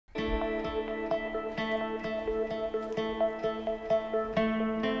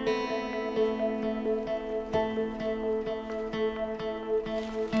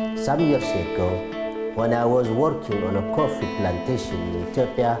some years ago, when I was working on a coffee plantation in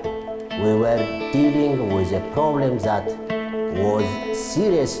Ethiopia, we were dealing with a problem that was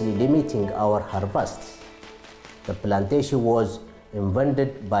seriously limiting our harvests. The plantation was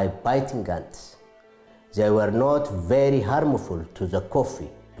invaded by biting ants. They were not very harmful to the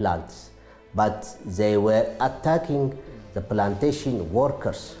coffee plants, but they were attacking the plantation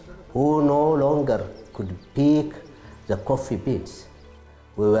workers who no longer could pick the coffee beans.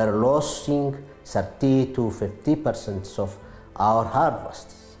 We were losing 30 to 50% of our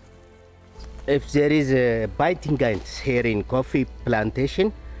harvests. If there is a biting ants here in coffee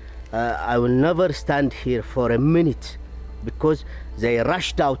plantation, I will never stand here for a minute because they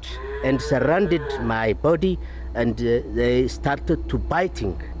rushed out and surrounded my body and they started to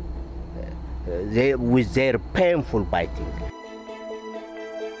biting with their painful biting.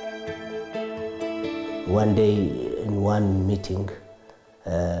 One day in one meeting,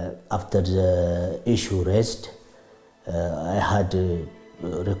 after the issue raised, I had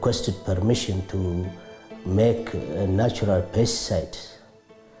requested permission to make a natural pesticide.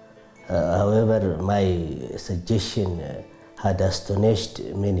 However, my suggestion had astonished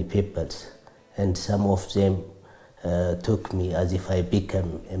many people, and some of them took me as if I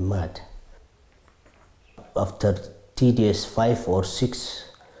became mad. After tedious 5 or 6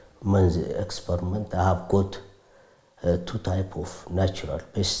 months experiment, I have got 2 types of natural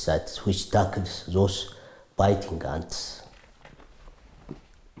pesticides which tackles those biting ants.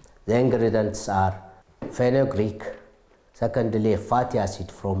 The ingredients are Fenugreek, secondly fatty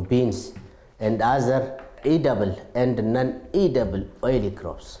acid from beans and other edible and non-edible oily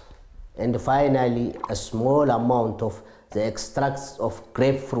crops, and finally a small amount of the extracts of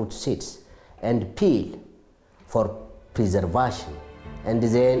grapefruit seeds and peel for preservation, and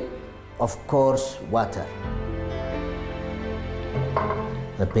then of course water.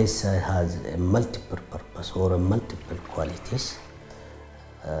 The pesticide has a multiple purpose or multiple qualities.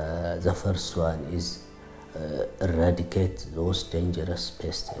 The first one is eradicate those dangerous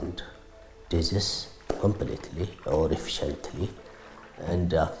pests and diseases completely or efficiently. And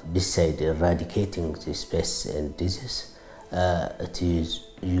beside eradicating these pests and diseases, it is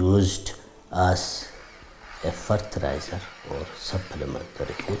used as a fertilizer or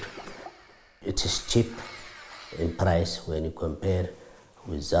supplementary food. It is cheap in price when you compare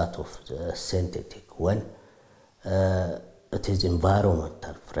with that of the synthetic one. It is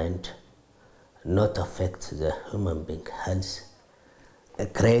environmental friend, not affect the human being health,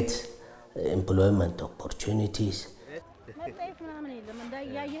 create employment opportunities.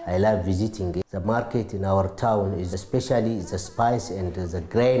 I love visiting it. The market in our town is especially the spice and the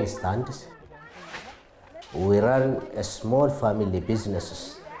grain stands. We run a small family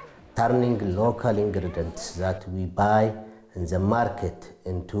business, turning local ingredients that we buy in the market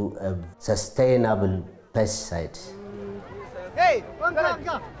into a sustainable pesticides.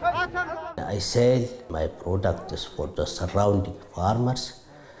 I sell my products for the surrounding farmers,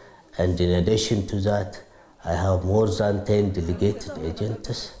 and in addition to that, I have more than 10 delegated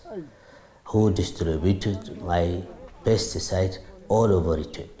agents who distributed my pesticide all over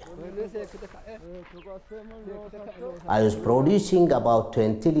Ethiopia. I was producing about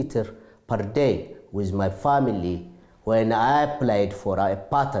 20 liters per day with my family when I applied for a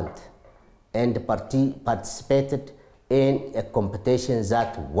patent and participated in a competition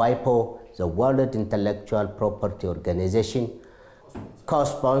that WIPO, the World Intellectual Property Organization,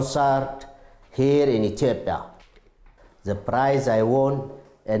 co-sponsored here in Ethiopia. The prize I won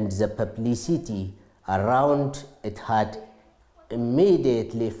and the publicity around it had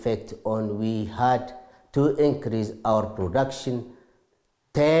immediately effect on we had to increase our production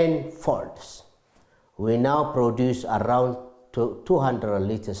 10-fold. We now produce around 200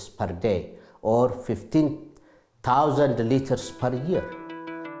 liters per day or 15,000 liters per year.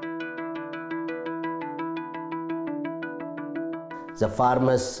 The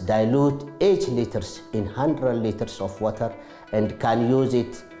farmers dilute each liter in 100 liters of water and can use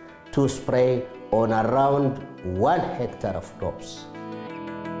it to spray on around 1 hectare of crops.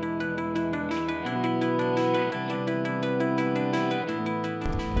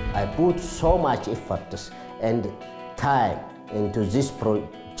 I put so much effort and time into this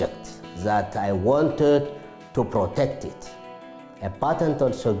project that I wanted to protect it. A patent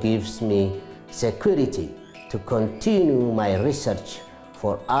also gives me security to continue my research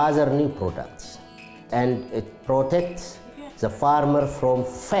for other new products, and it protects the farmer from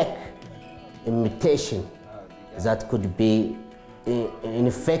fake imitation that could be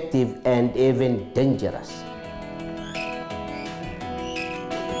ineffective and even dangerous.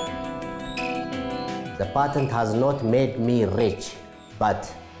 The patent has not made me rich,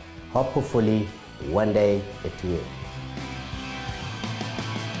 but Hopefully, one day it will.